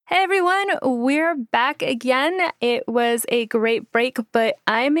Hey everyone, we're back again. It was a great break, but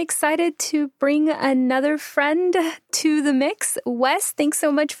I'm excited to bring another friend to the mix. Wes, thanks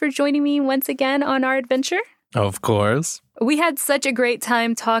so much for joining me once again on our adventure. Of course. We had such a great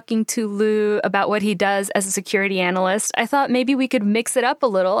time talking to Lou about what he does as a security analyst. I thought maybe we could mix it up a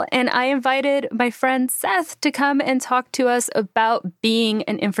little, and I invited my friend Seth to come and talk to us about being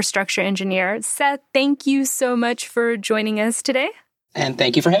an infrastructure engineer. Seth, thank you so much for joining us today. And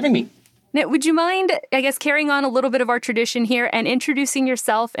thank you for having me. Now, would you mind, carrying on a little bit of our tradition here and introducing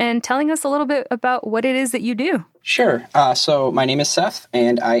yourself and telling us a little bit about what it is that you do? Sure. So my name is Seth,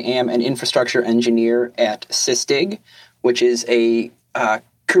 and I am an infrastructure engineer at Sysdig, which is a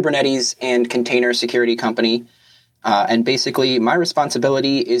Kubernetes and container security company. And basically, my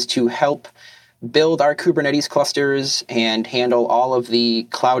responsibility is to help build our Kubernetes clusters and handle all of the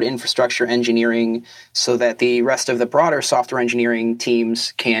cloud infrastructure engineering so that the rest of the broader software engineering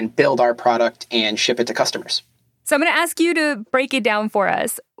teams can build our product and ship it to customers. So I'm going to ask you to break it down for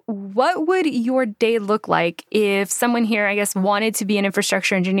us. What would your day look like if someone here, wanted to be an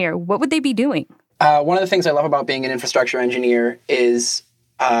infrastructure engineer? What would they be doing? One of the things I love about being an infrastructure engineer is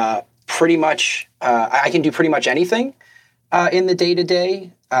I can do pretty much anything in the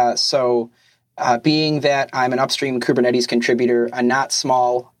day-to-day. Being that I'm an upstream Kubernetes contributor, a not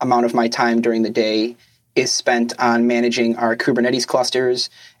small amount of my time during the day is spent on managing our Kubernetes clusters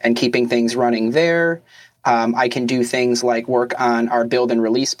and keeping things running there. I can do things like work on our build and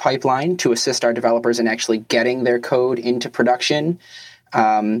release pipeline to assist our developers in actually getting their code into production.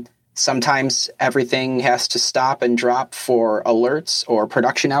 Sometimes everything has to stop and drop for alerts or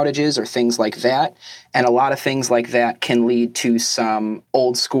production outages or things like that. And a lot of things like that can lead to some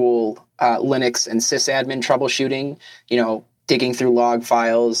old school Linux and sysadmin troubleshooting, digging through log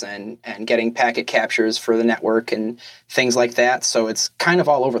files and getting packet captures for the network and things like that. So it's kind of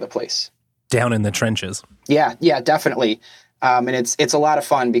all over the place. Down in the trenches. Yeah, definitely. And it's a lot of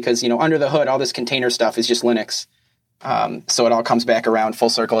fun because, under the hood, all this container stuff is just Linux. So it all comes back around full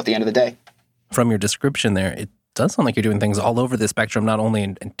circle at the end of the day. From your description there, it does sound like you're doing things all over the spectrum, not only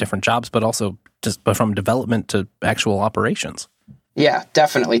in different jobs, but also but from development to actual operations. Yeah,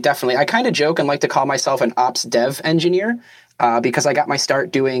 definitely. I kind of joke and like to call myself an ops dev engineer because I got my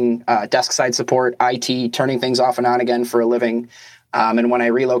start doing desk side support, IT, turning things off and on again for a living. And when I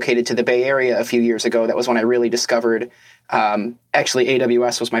relocated to the Bay Area a few years ago, that was when I really discovered, actually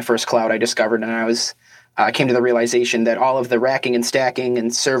AWS was my first cloud I discovered, and I came to the realization that all of the racking and stacking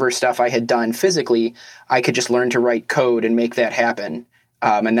and server stuff I had done physically, I could just learn to write code and make that happen.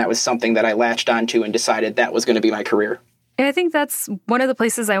 And that was something that I latched onto and decided that was going to be my career. And I think that's one of the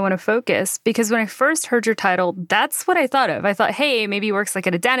places I want to focus, because when I first heard your title, that's what I thought of. I thought, hey, maybe he works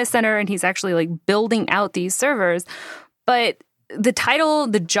at a data center and he's actually building out these servers. But the title,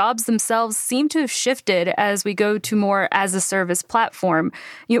 the jobs themselves seem to have shifted as we go to more as a service platform.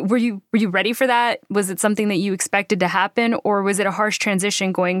 Were you ready for that? Was it something that you expected to happen, or was it a harsh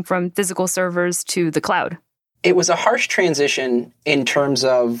transition going from physical servers to the cloud? It was a harsh transition in terms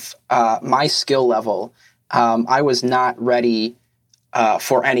of my skill level. I was not ready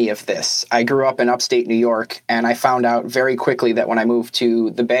for any of this. I grew up in upstate New York, and I found out very quickly that when I moved to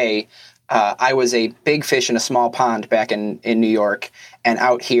the Bay, I was a big fish in a small pond back in New York, and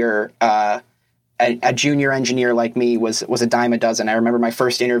out here, a junior engineer like me was a dime a dozen. I remember my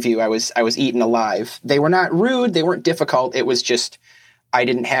first interview, I was eaten alive. They were not rude, they weren't difficult. It was just I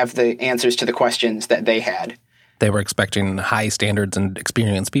didn't have the answers to the questions that they had. They were expecting high standards and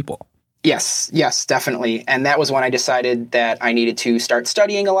experienced people. Yes, definitely. And that was when I decided that I needed to start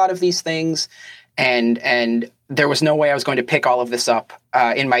studying a lot of these things. And there was no way I was going to pick all of this up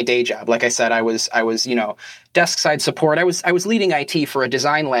in my day job. Like I said, I was desk side support. I was leading IT for a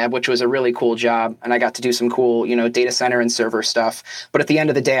design lab, which was a really cool job, and I got to do some cool data center and server stuff. But at the end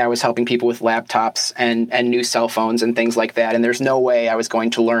of the day, I was helping people with laptops and new cell phones and things like that. And there's no way I was going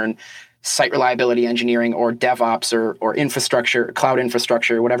to learn site reliability engineering or DevOps or infrastructure, cloud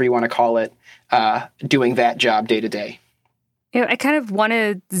infrastructure, whatever you want to call it, doing that job day to day. I kind of want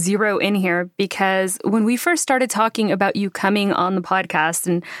to zero in here because when we first started talking about you coming on the podcast,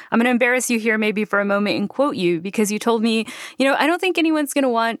 and I'm going to embarrass you here maybe for a moment and quote you, because you told me, I don't think anyone's going to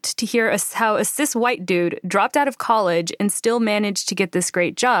want to hear how a cis white dude dropped out of college and still managed to get this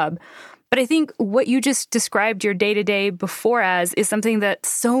great job. But I think what you just described your day-to-day before as is something that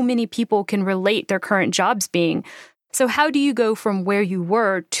so many people can relate their current jobs being. So how do you go from where you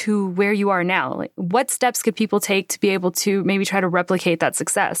were to where you are now? What steps could people take to be able to maybe try to replicate that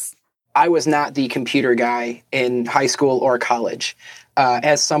success? I was not the computer guy in high school or college.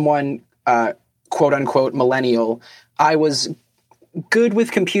 As someone, quote unquote, millennial, I was good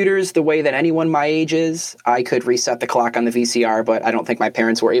with computers the way that anyone my age is. I could reset the clock on the VCR, but I don't think my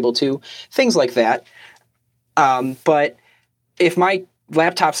parents were able to. Things like that. But if my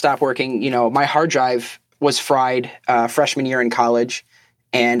laptop stopped working, my hard drive was fried freshman year in college,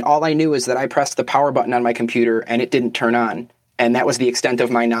 and all I knew is that I pressed the power button on my computer and it didn't turn on. And that was the extent of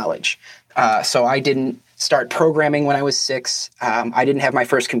my knowledge. So I didn't start programming when I was 6. I didn't have my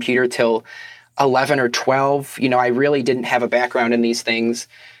first computer till 11 or 12. I really didn't have a background in these things,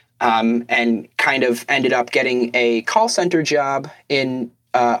 and kind of ended up getting a call center job in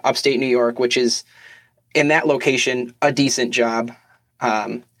upstate New York, which is, in that location, a decent job,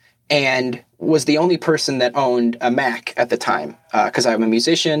 and was the only person that owned a Mac at the time, because I'm a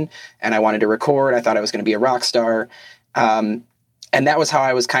musician and I wanted to record. I thought I was going to be a rock star. And that was how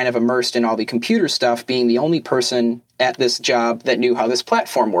I was kind of immersed in all the computer stuff, being the only person at this job that knew how this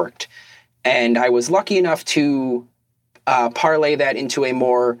platform worked. And I was lucky enough to parlay that into a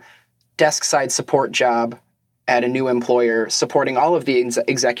more desk-side support job at a new employer, supporting all of the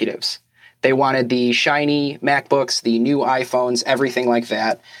executives. They wanted the shiny MacBooks, the new iPhones, everything like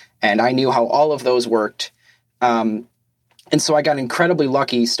that. And I knew how all of those worked. And so I got incredibly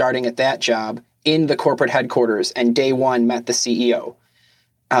lucky starting at that job in the corporate headquarters, and day one met the CEO.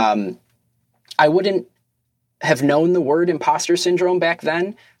 I wouldn't have known the word imposter syndrome back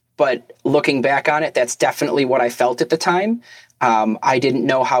then, but looking back on it, that's definitely what I felt at the time. I didn't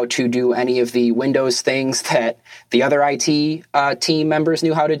know how to do any of the Windows things that the other IT team members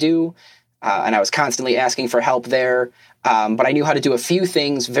knew how to do, and I was constantly asking for help there. But I knew how to do a few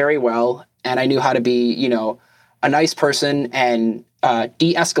things very well, and I knew how to be, a nice person and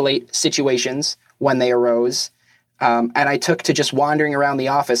de-escalate situations when they arose. And I took to just wandering around the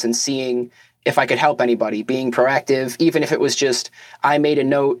office and seeing if I could help anybody, being proactive, even if it was just I made a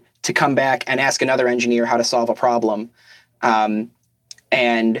note to come back and ask another engineer how to solve a problem.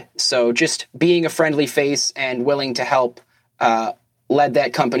 And so just being a friendly face and willing to help led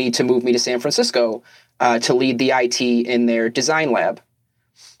that company to move me to San Francisco to lead the IT in their design lab.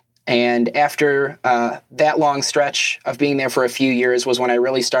 And after that long stretch of being there for a few years was when I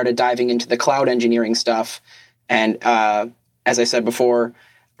really started diving into the cloud engineering stuff. And as I said before,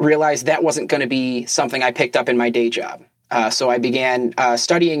 realized that wasn't going to be something I picked up in my day job. So I began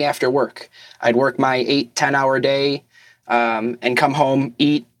studying after work. I'd work my 8-10-hour day and come home,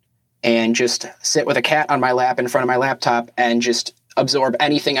 eat, and just sit with a cat on my lap in front of my laptop and just absorb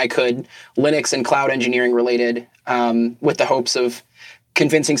anything I could, Linux and cloud engineering related, with the hopes of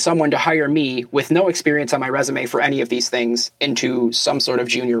convincing someone to hire me with no experience on my resume for any of these things into some sort of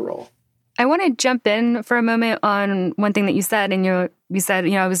junior role. I want to jump in for a moment on one thing that you said. And you said,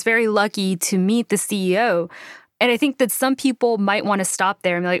 I was very lucky to meet the CEO. And I think that some people might want to stop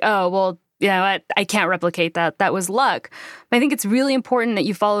there and be like, oh, well, I can't replicate that. That was luck. But I think it's really important that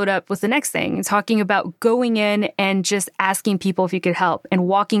you followed up with the next thing, talking about going in and just asking people if you could help and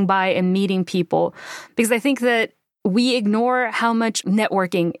walking by and meeting people. Because I think that we ignore how much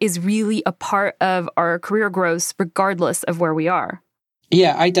networking is really a part of our career growth, regardless of where we are.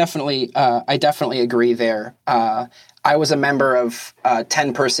 Yeah, I definitely agree there. I was a member of a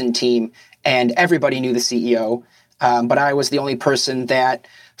 10-person team, and everybody knew the CEO, but I was the only person that,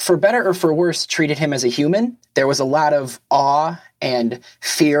 for better or for worse, treated him as a human. There was a lot of awe and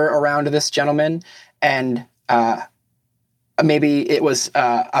fear around this gentleman, and maybe it was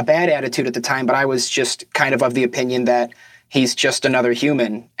a bad attitude at the time, but I was just kind of the opinion that he's just another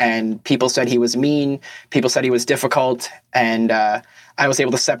human. And people said he was mean. People said he was difficult. And I was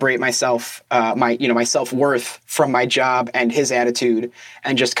able to separate myself, my self-worth from my job and his attitude,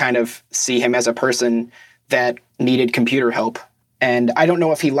 and just kind of see him as a person that needed computer help. And I don't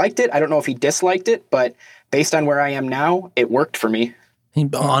know if he liked it. I don't know if he disliked it. But based on where I am now, it worked for me. He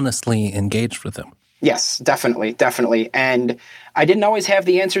honestly engaged with him. Yes, definitely. And I didn't always have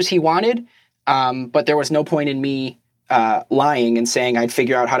the answers he wanted, but there was no point in me lying and saying I'd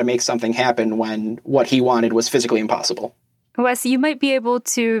figure out how to make something happen when what he wanted was physically impossible. Wes, you might be able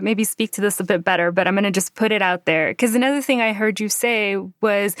to maybe speak to this a bit better, but I'm going to just put it out there. Because another thing I heard you say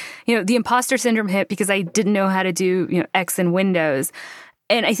was, the imposter syndrome hit because I didn't know how to do, X and Windows.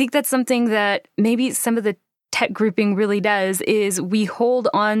 And I think that's something that maybe some of the tech grouping really does is we hold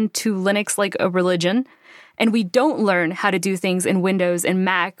on to Linux like a religion, and we don't learn how to do things in Windows and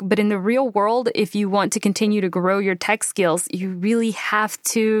Mac. But in the real world, if you want to continue to grow your tech skills, you really have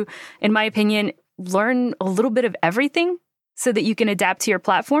to, in my opinion, learn a little bit of everything so that you can adapt to your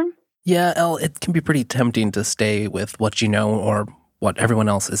platform. Yeah, Elle, it can be pretty tempting to stay with what you know or what everyone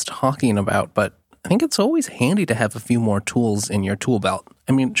else is talking about, but I think it's always handy to have a few more tools in your tool belt.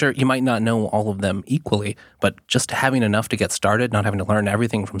 I mean, sure, you might not know all of them equally, but just having enough to get started, not having to learn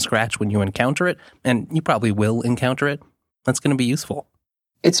everything from scratch when you encounter it, and you probably will encounter it, that's going to be useful.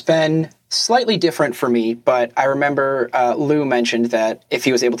 It's been slightly different for me, but I remember Lou mentioned that if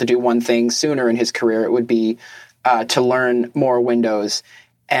he was able to do one thing sooner in his career, it would be to learn more Windows.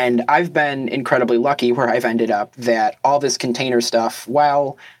 And I've been incredibly lucky where I've ended up that all this container stuff,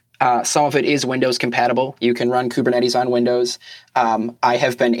 while some of it is Windows compatible, you can run Kubernetes on Windows, I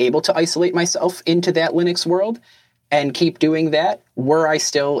have been able to isolate myself into that Linux world and keep doing that. Were I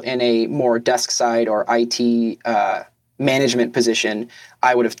still in a more desk side or IT management position,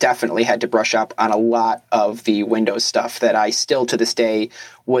 I would have definitely had to brush up on a lot of the Windows stuff that I still to this day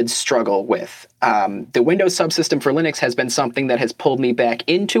would struggle with. The Windows subsystem for Linux has been something that has pulled me back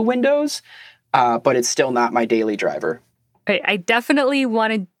into Windows, but it's still not my daily driver. I definitely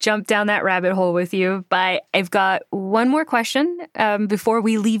want to jump down that rabbit hole with you, but I've got one more question before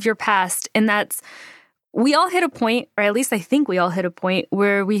we leave your past, and that's, we all hit a point, or at least I think we all hit a point,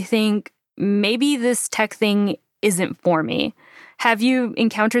 where we think maybe this tech thing isn't for me. Have you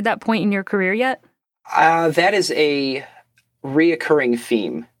encountered that point in your career yet? That is a reoccurring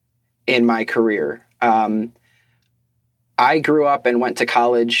theme in my career. I grew up and went to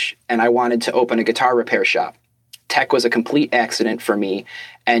college, and I wanted to open a guitar repair shop. Tech was a complete accident for me,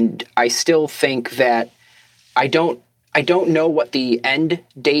 and I still think that I don't know what the end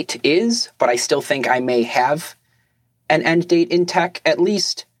date is, but I still think I may have an end date in tech, at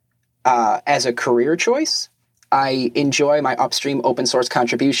least as a career choice. I enjoy my upstream open source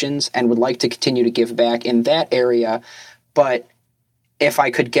contributions and would like to continue to give back in that area. But if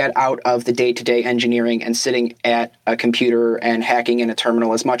I could get out of the day-to-day engineering and sitting at a computer and hacking in a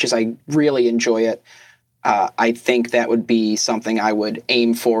terminal, as much as I really enjoy it, I think that would be something I would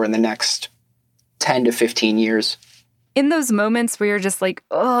aim for in the next 10 to 15 years. In those moments where you're just like,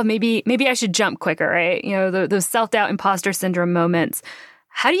 oh, maybe I should jump quicker, right? You know, those self-doubt, imposter syndrome moments.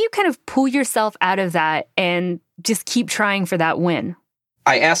 How do you kind of pull yourself out of that and just keep trying for that win?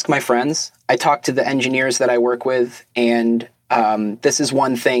 I ask my friends. I talk to the engineers that I work with. And this is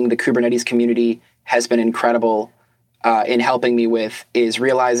one thing the Kubernetes community has been incredible in helping me with, is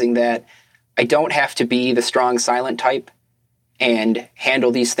realizing that I don't have to be the strong silent type and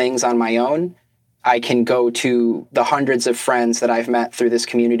handle these things on my own. I can go to the hundreds of friends that I've met through this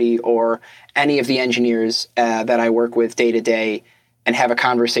community or any of the engineers that I work with day to day and have a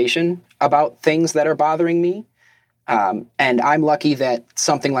conversation about things that are bothering me. And I'm lucky that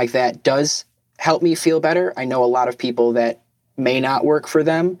something like that does help me feel better. I know a lot of people that may not work for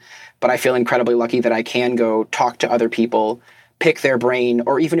them, but I feel incredibly lucky that I can go talk to other people, pick their brain,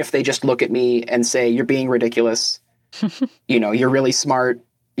 or even if they just look at me and say, you're being ridiculous, you're really smart,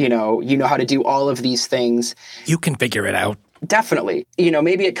 you know how to do all of these things. You can figure it out. Definitely.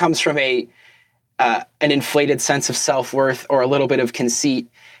 Maybe it comes from an inflated sense of self-worth or a little bit of conceit,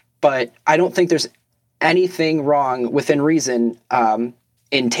 but I don't think there's anything wrong within reason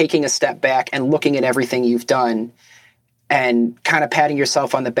in taking a step back and looking at everything you've done and kind of patting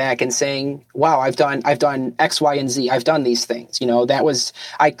yourself on the back and saying, wow, I've done X, Y, and Z. I've done these things.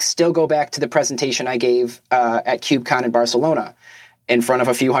 I still go back to the presentation I gave at KubeCon in Barcelona in front of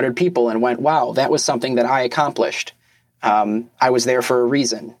a few hundred people and went, wow, that was something that I accomplished. I was there for a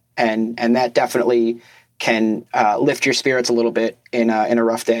reason. And that definitely can lift your spirits a little bit in a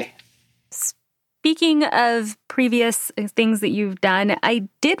rough day. Speaking of previous things that you've done, I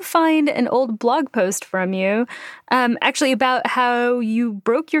did find an old blog post from you, actually about how you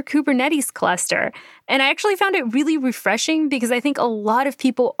broke your Kubernetes cluster. And I actually found it really refreshing because I think a lot of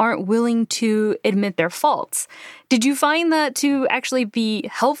people aren't willing to admit their faults. Did you find that to actually be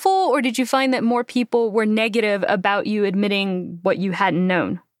helpful, or did you find that more people were negative about you admitting what you hadn't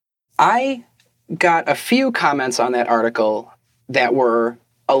known? I got a few comments on that article that were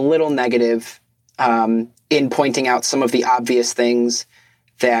a little negative in pointing out some of the obvious things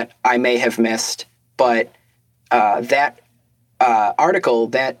that I may have missed. But that article,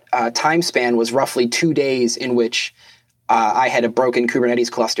 that time span was roughly 2 days in which I had a broken Kubernetes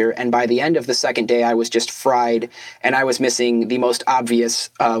cluster. And by the end of the second day, I was just fried, and I was missing the most obvious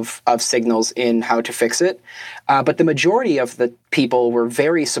of signals in how to fix it. But the majority of the people were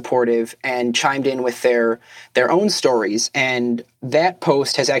very supportive and chimed in with their own stories. And that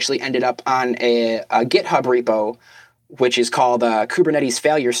post has actually ended up on a GitHub repo, which is called Kubernetes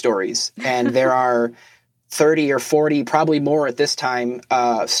Failure Stories. And there are 30 or 40, probably more at this time,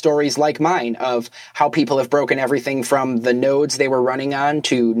 stories like mine of how people have broken everything from the nodes they were running on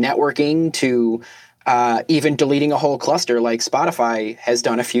to networking to even deleting a whole cluster like Spotify has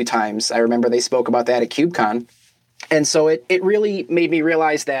done a few times. I remember they spoke about that at KubeCon. And so it really made me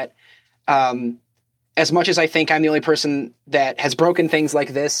realize that as much as I think I'm the only person that has broken things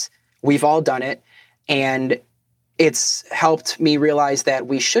like this, we've all done it. And it's helped me realize that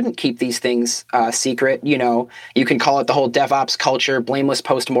we shouldn't keep these things secret. You know, you can call it the whole DevOps culture, blameless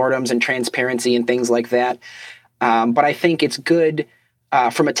postmortems and transparency and things like that. But I think it's good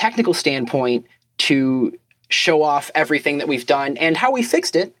from a technical standpoint to show off everything that we've done and how we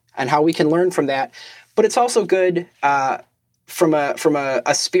fixed it and how we can learn from that. But it's also good from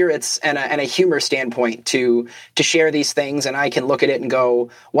a spirits and a humor standpoint to share these things, and I can look at it and go,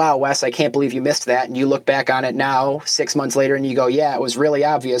 wow, Wes, I can't believe you missed that. And you look back on it now 6 months later and you go, yeah, it was really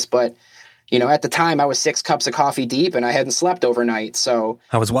obvious, but you know, at the time I was 6 cups of coffee deep and I hadn't slept overnight. So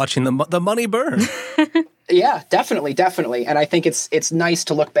I was watching the money burn. Yeah, definitely. And I think it's nice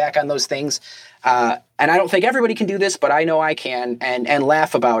to look back on those things. And I don't think everybody can do this, but I know I can and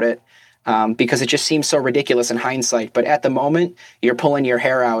laugh about it. Because it just seems so ridiculous in hindsight. But at the moment, you're pulling your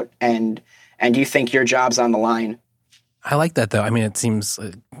hair out and you think your job's on the line. I like that, though. I mean, it seems,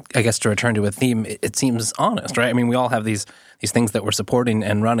 I guess to return to a theme, it seems honest, right? I mean, we all have these things that we're supporting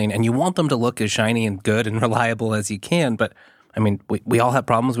and running, and you want them to look as shiny and good and reliable as you can. But, I mean, we all have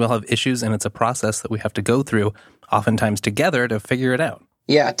problems, we all have issues, and it's a process that we have to go through, oftentimes together, to figure it out.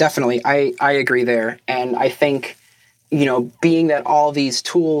 Yeah, definitely. I agree there. And I think, you know, being that all these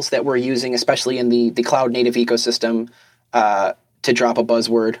tools that we're using, especially in the cloud native ecosystem, to drop a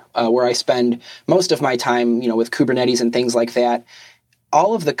buzzword, where I spend most of my time, you know, with Kubernetes and things like that,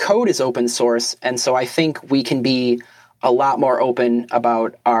 all of the code is open source. And so I think we can be a lot more open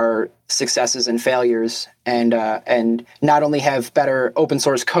about our successes and failures and not only have better open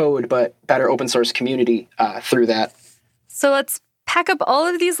source code, but better open source community through that. So let's pack up all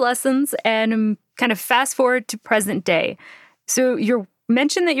of these lessons and kind of fast forward to present day. So you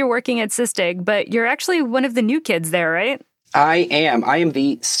mentioned that you're working at Sysdig, but you're actually one of the new kids there, right? I am. I am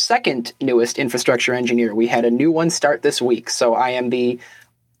the second newest infrastructure engineer. We had a new one start this week, so I am the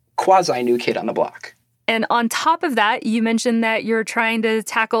quasi-new kid on the block. And on top of that, you mentioned that you're trying to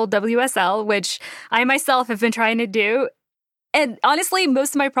tackle WSL, which I myself have been trying to do. And honestly,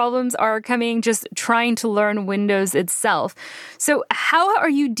 most of my problems are coming just trying to learn Windows itself. So how are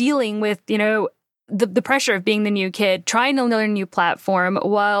you dealing with, you know, the pressure of being the new kid, trying to learn a new platform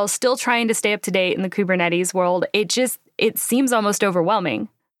while still trying to stay up to date in the Kubernetes world? It seems almost overwhelming.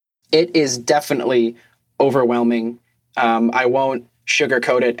 It is definitely overwhelming. I won't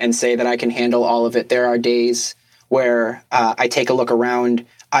sugarcoat it and say that I can handle all of it. There are days where I take a look around,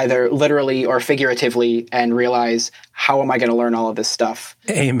 either literally or figuratively, and realize, how am I going to learn all of this stuff?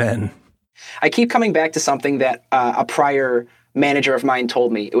 Amen. I keep coming back to something that a prior manager of mine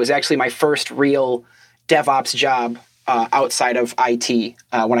told me. It was actually my first real DevOps job outside of IT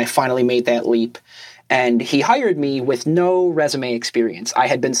when I finally made that leap. And he hired me with no resume experience. I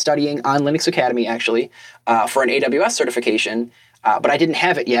had been studying on Linux Academy, actually, for an AWS certification, but I didn't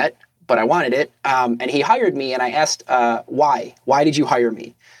have it yet, but I wanted it. And he hired me, and I asked, why? Why did you hire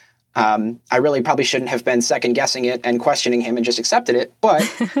me? I really probably shouldn't have been second-guessing it and questioning him and just accepted it, but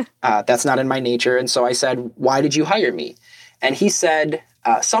that's not in my nature. And so I said, why did you hire me? And he said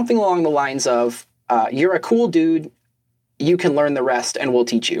something along the lines of, you're a cool dude, you can learn the rest, and we'll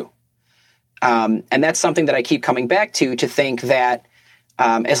teach you. And that's something that I keep coming back to think that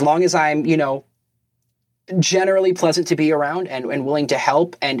as long as I'm, you know, generally pleasant to be around and willing to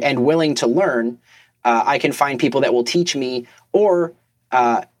help and willing to learn, I can find people that will teach me. Or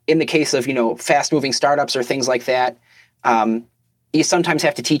in the case of, you know, fast-moving startups or things like that, you sometimes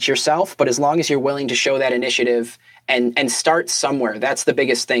have to teach yourself. But as long as you're willing to show that initiative and start somewhere, that's the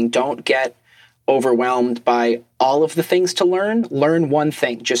biggest thing. Don't get overwhelmed by all of the things to learn. Learn one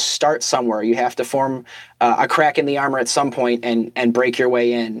thing. Just start somewhere. You have to form a crack in the armor at some point and break your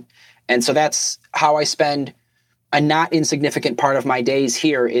way in. And so that's how I spend a not insignificant part of my days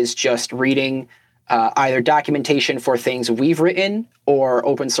here, is just reading either documentation for things we've written or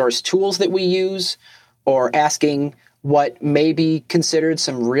open source tools that we use, or asking what may be considered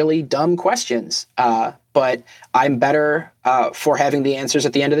some really dumb questions. But I'm better for having the answers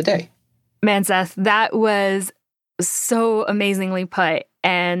at the end of the day. Man, Seth, that was so amazingly put,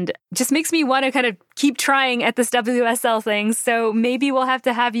 and just makes me want to kind of keep trying at this WSL thing. So maybe we'll have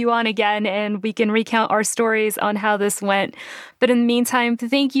to have you on again and we can recount our stories on how this went. But in the meantime,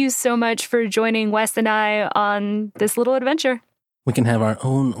 thank you so much for joining Wes and I on this little adventure. We can have our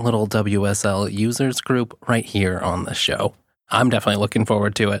own little WSL users group right here on the show. I'm definitely looking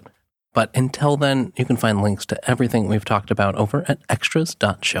forward to it. But until then, you can find links to everything we've talked about over at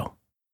extras.show.